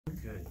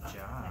Good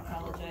job. I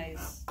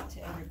apologize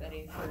to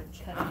everybody for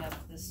cutting up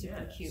this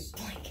super cute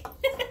blanket.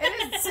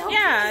 It is so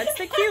Yeah, it's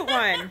the cute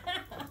one.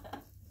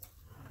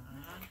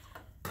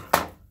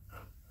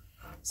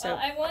 So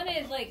I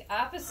wanted like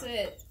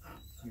opposite,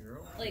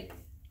 like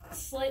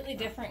slightly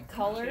different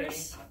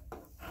colors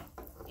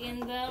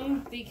in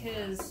them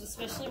because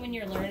especially when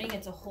you're learning,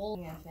 it's a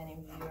whole. If any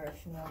of you are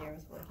familiar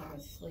with working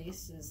with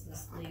fleece, is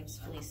this leaves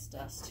fleece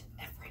dust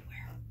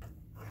everywhere.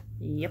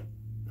 Yep.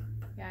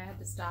 Yeah, I had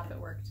to stop at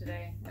work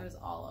today. It was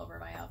all over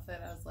my outfit.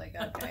 I was like,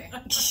 okay.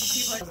 It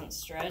doesn't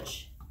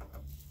stretch,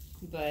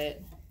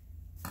 but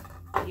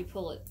if you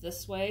pull it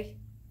this way,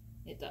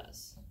 it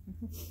does.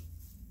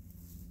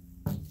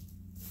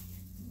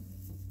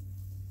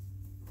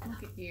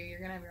 Look at you. You're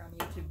going to have your own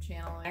YouTube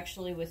channel.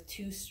 Actually with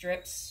 2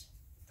 strips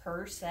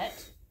per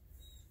set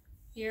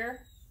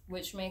here,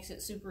 which makes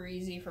it super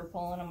easy for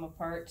pulling them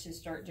apart to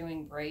start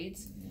doing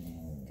braids.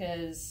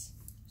 Because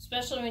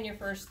especially when you're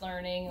first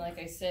learning, like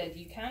I said,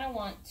 you kind of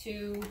want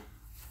 2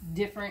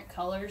 different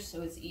colors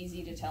so it's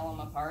easy to tell them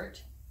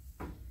apart.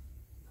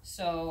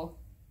 So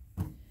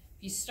if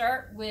you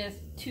start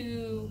with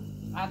 2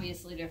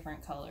 obviously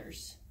different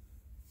colors,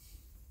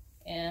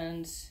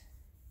 and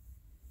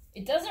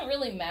it doesn't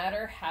really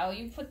matter how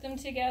you put them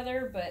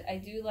together, but I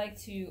do like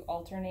to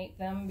alternate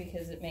them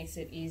because it makes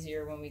it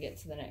easier when we get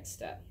to the next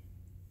step.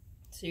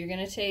 So you're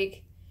going to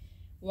take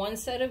 1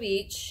 set of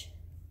each.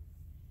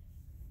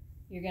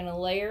 You're going to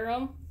layer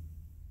them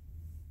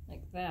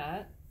like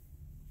that,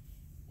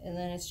 and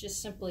then it's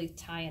just simply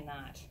tie a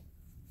knot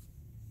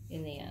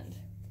in the end.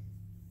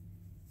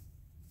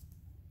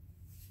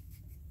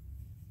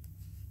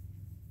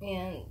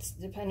 And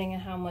depending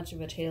on how much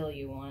of a tail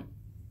you want,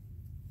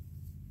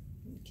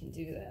 you can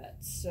do that.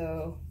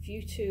 So if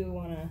you 2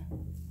 want to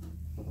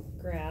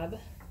grab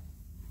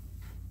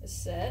a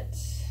set,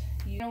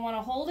 you're going to want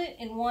to hold it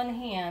in one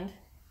hand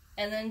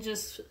and then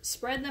just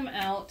spread them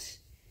out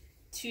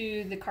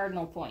to the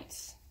cardinal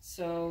points.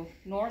 So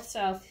north,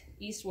 south,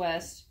 east,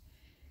 west,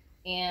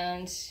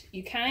 and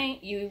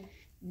you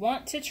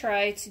want to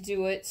try to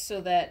do it so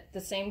that the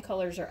same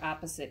colors are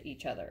opposite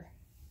each other.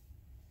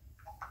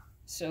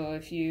 So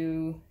if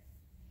you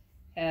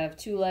have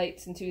 2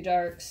 lights and 2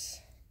 darks,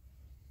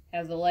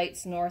 have the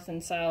lights north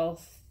and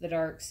south, the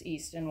darks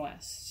east and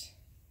west.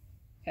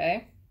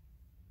 Okay?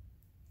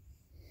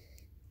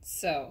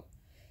 So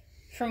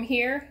from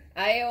here,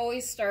 I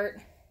always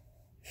start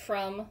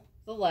from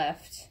the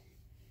left,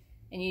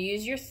 and you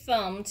use your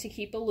thumb to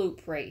keep a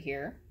loop right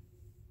here.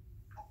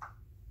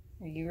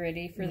 Are you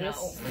ready for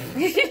this?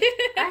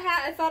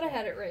 I thought I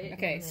had it right.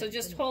 Okay, so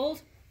just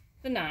hold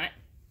the knot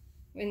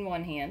in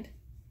one hand,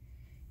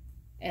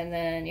 and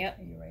then, yep.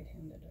 Are you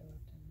right-handed or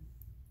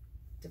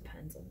left-handed?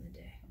 Depends on the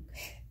day.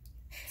 Okay.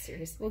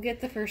 Seriously. We'll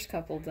get the first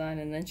couple done,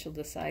 and then she'll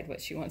decide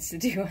what she wants to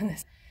do on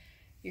this.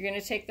 You're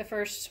going to take the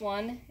first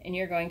one, and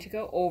you're going to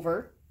go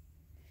over,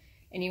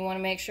 and you want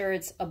to make sure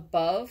it's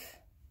above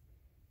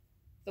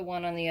the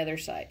one on the other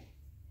side.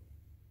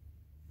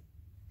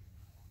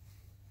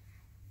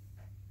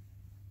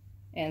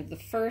 And the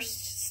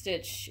first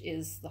stitch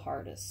is the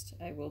hardest.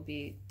 I will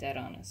be dead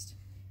honest.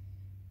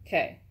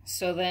 Okay,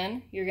 so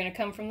then you're going to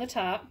come from the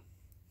top,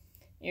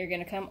 you're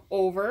going to come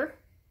over,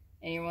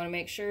 and you want to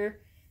make sure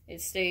it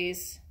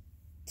stays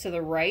to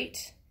the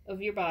right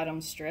of your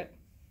bottom strip.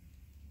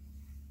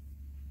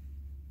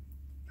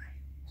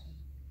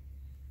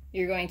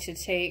 You're going to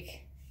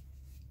take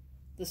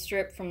the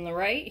strip from the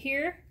right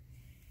here,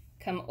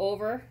 come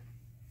over,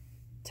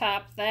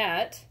 top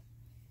that,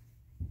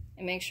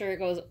 and make sure it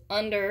goes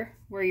under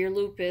where your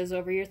loop is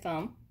over your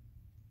thumb.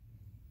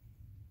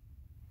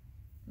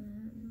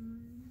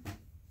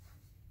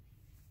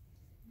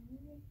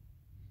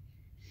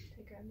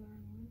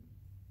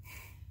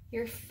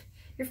 You're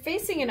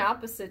facing in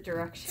opposite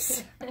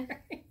direction. Sorry.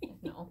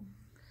 No.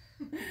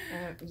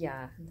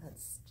 Yeah,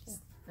 that's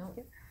just no.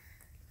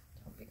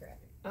 Don't be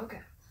grabbing.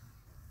 Okay.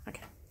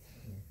 Okay.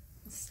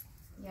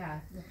 Yeah,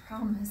 the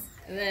problem is.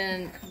 And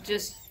then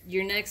just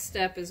your next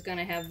step is going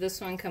to have this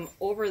one come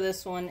over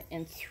this one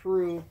and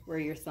through where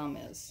your thumb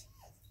is,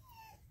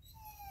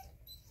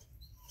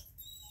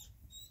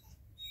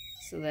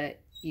 so that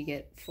you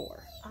get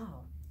 4.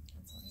 Oh.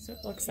 So it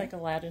looks like a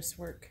lattice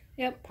work.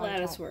 Yep,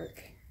 lattice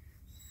work.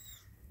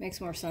 Makes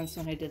more sense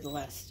when I did the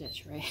last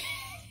stitch, right?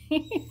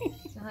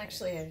 Well,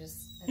 actually, I think a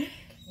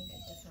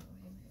different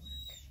way might work.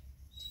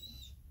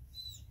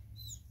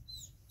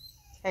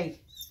 Hey,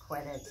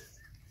 quit it.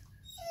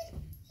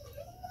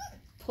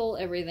 Pull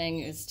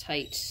everything as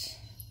tight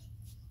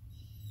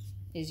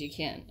as you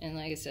can. And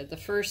like I said, the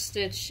first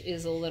stitch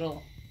is a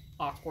little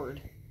awkward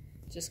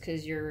just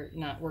because you're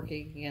not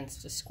working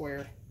against a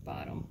square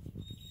bottom.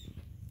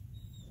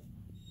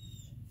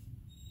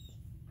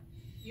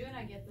 You and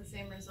I get the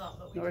same result,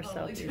 but we North,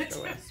 totally south, do east,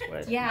 or it. west,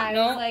 west. Yeah, I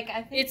No, was like,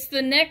 I think it's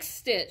the next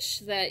stitch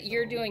that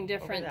you're doing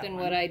different Over that than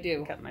one. what I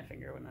do. Cut my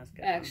finger when I was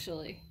cutting.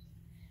 Actually.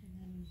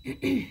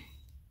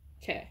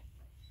 Okay.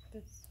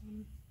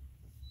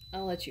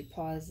 I'll let you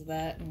pause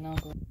that and I'll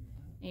go. And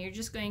you're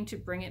just going to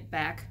bring it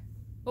back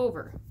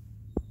over.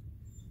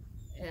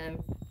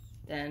 And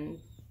then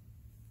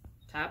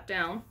top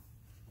down,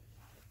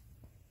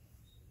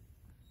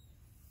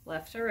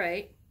 left to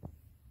right,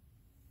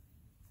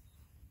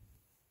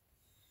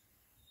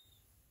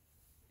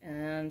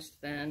 and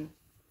then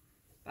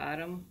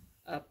bottom,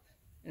 up,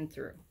 and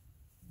through.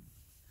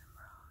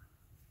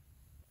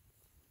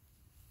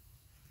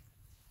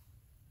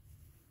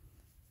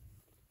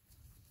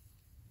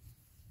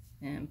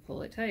 And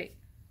pull it tight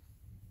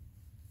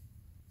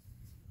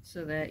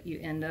so that you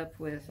end up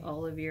with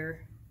all of your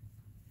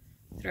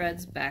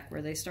threads back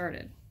where they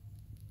started.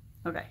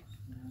 Okay.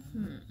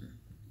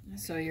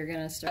 So you're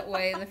gonna start that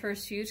way the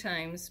first few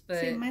times, but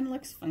See, mine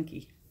looks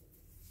funky.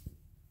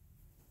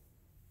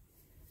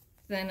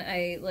 then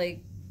I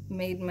like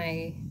made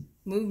my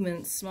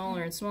movements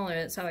smaller and smaller.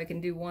 That's how I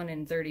can do one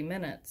in 30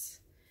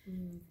 minutes.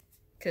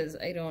 Because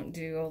I don't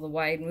do all the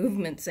wide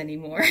movements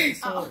anymore.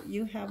 So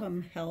you have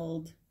them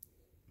held.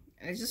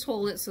 I just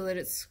hold it so that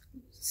it's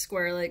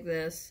square like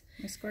this.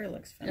 My square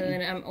looks funny. And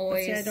then I'm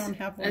always... But see, I don't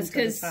have one that's for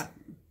the 'cause- top.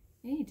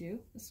 Yeah, you do.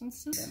 This one's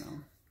still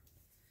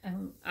You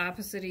know.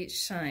 opposite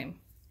each time.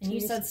 And you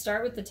said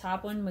start with the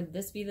top one. Would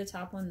this be the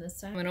top one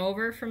this time? Coming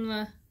over from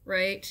the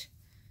right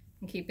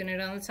and keeping it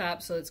on the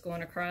top so it's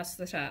going across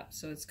the top.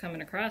 So it's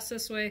coming across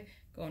this way,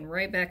 going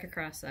right back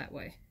across that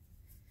way.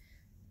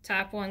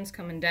 Top one's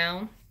coming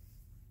down.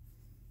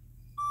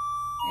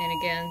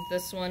 And again,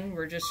 this one,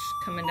 we're just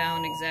coming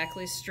down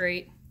exactly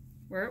straight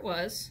where it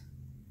was.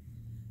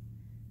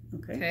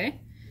 Okay.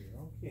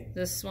 Okay?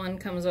 This one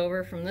comes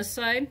over from this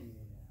side.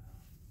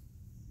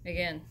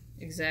 Again,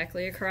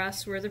 exactly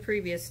across where the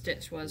previous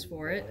stitch was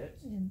for it.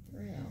 And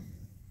through.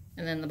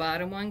 And then the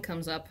bottom one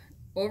comes up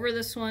over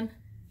this one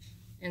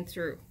and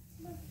through.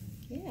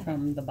 Yeah.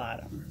 From the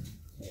bottom.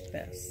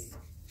 This.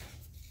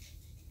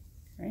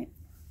 Right?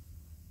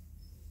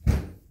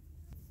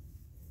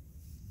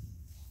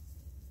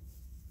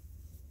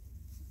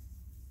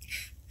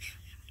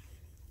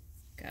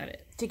 Got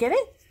it. Did you get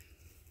it?